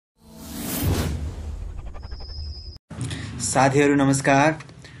साथीहरु नमस्कार।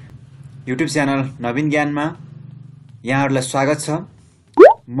 YouTube channel नवीन ज्ञानमा यहाँहरुलाई स्वागत छ।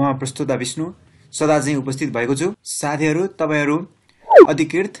 म प्रस्तुता विष्णु सदा चाहिँ उपस्थित भएको छु। साथीहरु, तपाईहरु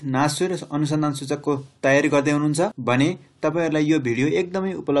अधिकृत नासु र अनुसन्धान सूचकको तयारी गर्दै हुनुहुन्छ भने तपाईहरुलाई यो भिडियो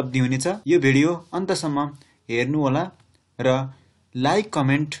एकदमै उपलब्धि हुनेछ। यो भिडियो अन्तसम्म हेर्नु होला र लाइक,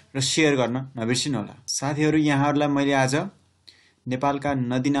 कमेन्ट र शेयर गर्न नबिर्सिनु होला। साथीहरु, यहाँहरुलाई मैले आज नेपालका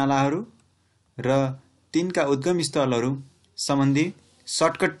नदीनालाहरु र तिनका उद्गम स्थलहरु सम्बन्धी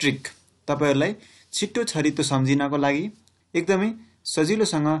सर्टकट ट्रिक तपाईहरुलाई छिटो छरितो सम्झिनको लागि, एकदमै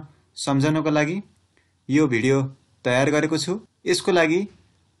सजिलोसँग सम्झनको लागि यो भिडियो तयार गरेको छु। यसको लागि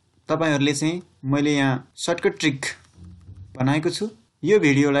तपाईहरुले चाहिँ मैले यहाँ सर्टकट ट्रिक बनाएको छु। यो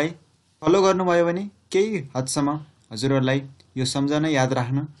भिडियोलाई फलो गर्नुभयो भने केही हदसम्म हजुरहरुलाई यो सम्झन याद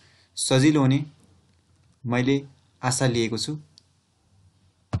राख्न सजिलो हुने मैले आशा लिएको छु।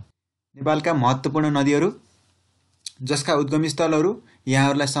 नेपालका महत्त्वपूर्ण नदीहरु जसका उद्गम स्थलहरु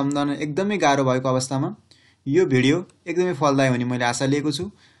यहाँहरुलाई सम्झन एकदमै गाह्रो भएको अवस्थामा यो भिडियो एकदमै फलदायी हुने मैले आशा लिएको छु।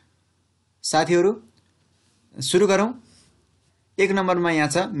 साथीहरु, सुरु गरौं। 1 नम्बरमा यहाँ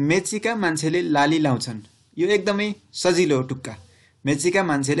छ मेचीका मान्छेले लाली लाउँछन्। यो एकदमै सजिलो टुक्का। मेचीका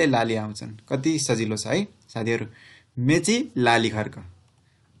मान्छेले लाली आउँछन्। कति सजिलो छ है साथीहरु। मेची लाली खर्क।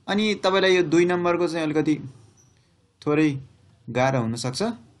 अनि तपाईलाई यो 2 नम्बरको चाहिँ अलिकति थोरै गाह्रो हुन सक्छ।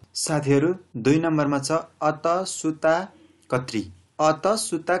 साथीहरु, 2 नम्बरमा छ अ.त.स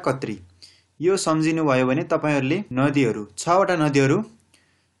कत्री। यो सम्झिनु भयो भने तपाईहरुले नदीहरु 6 वटा नदीहरु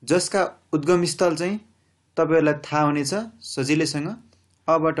जसका उद्गम स्थल चाहिँ तपाईहरुलाई थाहा हुनेछ सजिलैसँग।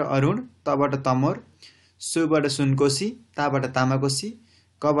 अबाट अरुण, तबाट तमोर, सुबाट सुनकोशी, ताबाट तामाकोशी,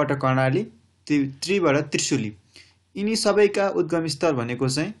 कबाट कर्णाली, त्रिबाट त्रिशुली। यिनी सबैका उद्गम स्थल भनेको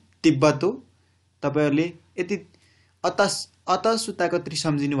चाहिँ तिब्बत हो। तपाईहरुले यति अ.त.स कत्री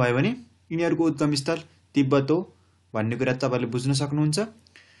सम्झिनु भयो भने यिनीहरुको उद्गम स्थल तिब्बत हो भन्ने कुरा तपाईले बुझ्न सक्नुहुन्छ।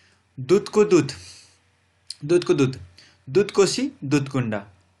 दूधको दूध, दूधकोशी, दूधकुण्ड,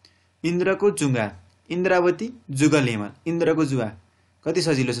 इन्द्रको जुगा, इन्द्रावती, जुगल हिमाल। इन्द्रको जुगा कति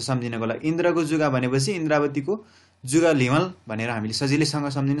सजिलो छ सम्झिनको लागि। इन्द्रको जुगा भनेपछि इन्द्रावतीको जुगल हिमाल भनेर हामीले सजिलैसँग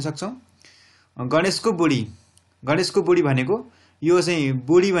सम्झिन सक्छौं। गणेशको बुढी भनेको यो चाहिँ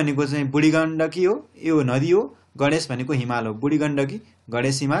बुढी भनेको चाहिँ बुढी गण्डकी हो, यो नदी हो। गणेश भनेको हिमाल हो, बुढी गण्डकी,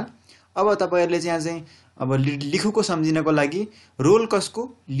 गणेश हिमाल। अब तपाईहरुले चाहिँ यहाँ चाहिँ अब लिखुको सम्झिनको लागि रोल कसको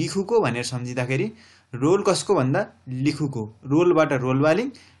लिखुको भनेर सम्झिदाखेरि रोल कसको भन्दा लिखुको। रोलबाट रोलवालिङ,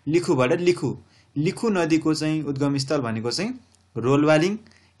 लिखुबाट लिखु। लिखु नदीको चाहिँ उद्गम स्थल भनेको चाहिँ रोलवालिङ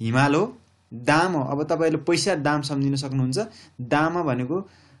हिमाल हो। दाम हो। अब तपाईहरुले पैसा दाम सम्झिन सक्नुहुन्छ। दाम भनेको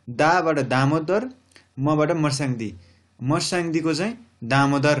दाबाट दामोदर, मबाट मर्साङदी, मर्साङदीको चाहिँ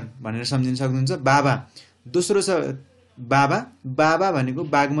दामोदर भनेर सम्झिन सक्नुहुन्छ। बाबा दोस्रो छ बाबा भनेको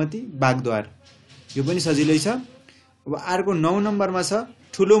बागमती, बागद्वार। यो पनि सजिलै छ। अब अर्को 9 नम्बरमा छ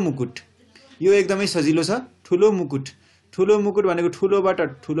ठुलो मुकुट। यो एकदमै सजिलो छ। ठुलो मुकुट भनेको ठुलोबाट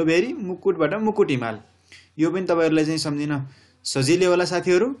ठुलो भेरी, मुकुटबाट मुकुट हिमाल। यो पनि तपाईहरुलाई चाहिँ सम्झिन सजिलै होला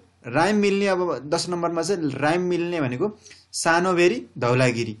साथीहरु। राइम मिल्ने अब 10 नम्बरमा छ राइम मिल्ने भनेको सानो भेरी,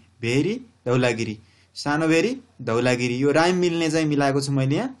 धौलागिरी, भेरी, धौलागिरी, सानो भेरी, धौलागिरी। यो राइम मिल्ने चाहिँ मिलाएको छु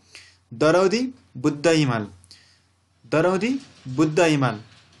मैले यहाँ। दरौदी, बुद्ध हिमाल, दरौदी, बुद्ध हिमाल।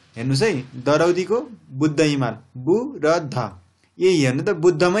 हेर्नुस् है, दरौदीको बुद्ध हिमाल, बु र ध। यही हेर्नु त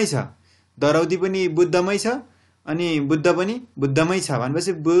बुद्धमै छ। दरौदी पनि बुद्धमै छ अनि बुद्ध पनि बुद्धमै छ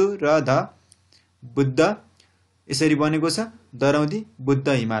भनेपछि बु र ध बुद्ध यसरी बनेको छ। दरौदी, बुद्ध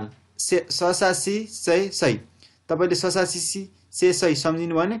हिमाल। ससासी सै। तपाईले ससासी सै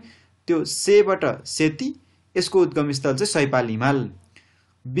सम्झिनु भने त्यो सेबाट सेती, यसको उद्गम स्थल चाहिँ सैपाल हिमाल।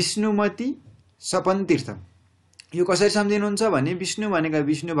 विष्णुमती, सपनतथ। यो कसरी सम्झिनुहुन्छ भने विष्णु भनेका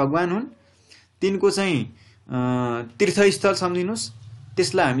विष्णु भगवान हुन्। तिनको चाहिँ तीर्थस्थल सम्झिनुस्।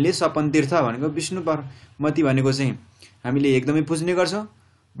 त्यसलाई हामीले सपनतथ भनेको, विष्णुमती भनेको चाहिँ हामीले एकदमै पुज्ने गर्छौं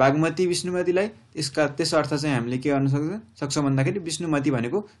बागमती विष्णुमतीलाई। त्यसको अर्थ चाहिँ हामीले के गर्न सक्छौं भन्दाखेरि विष्णुमती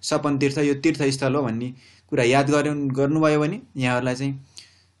भनेको सपनतथ यो तीर्थस्थल हो भन्ने कुरा याद गर्नुभयो भने यहाँहरुलाई चाहिँ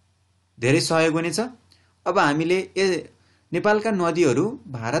धेरै सहयोग हुनेछ। अब हामीले नेपालका नदीहरु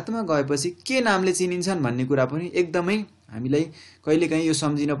भारतमा गएपछि के नामले चिनिन्छन् भन्ने कुरा पनि एकदमै हामीलाई कहिलेकाहीँ यो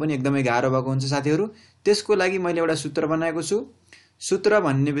सम्झिन पनि एकदमै गाह्रो भएको हुन्छ साथीहरु। त्यसको लागि मैले एउटा सूत्र बनाएको छु। सूत्र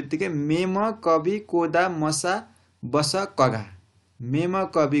भन्ने बित्तिकै मेम कवि कोदा मसा बस कगा। मेम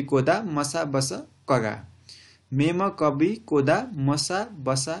कवि कोदा मसा बस कगा। मेम कवि कोदा मसा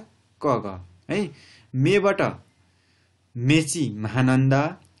बस कग है। मेबाट मेची महानन्दा,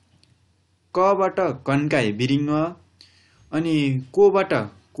 कबाट कन्काई बिरिङ, अनि कोबाट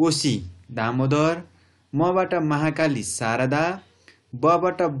कोशी दामोदर, मबाट महाकाली शारदा,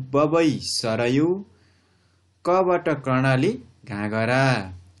 बबाट बबई सरयू, कबाट कर्णाली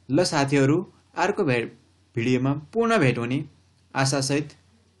घाँगरा। ल साथीहरू, अर्को भिडियोमा पुनः भेट हुने आशासहित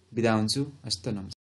बिदा हुन्छु। हस्त नमस्कार।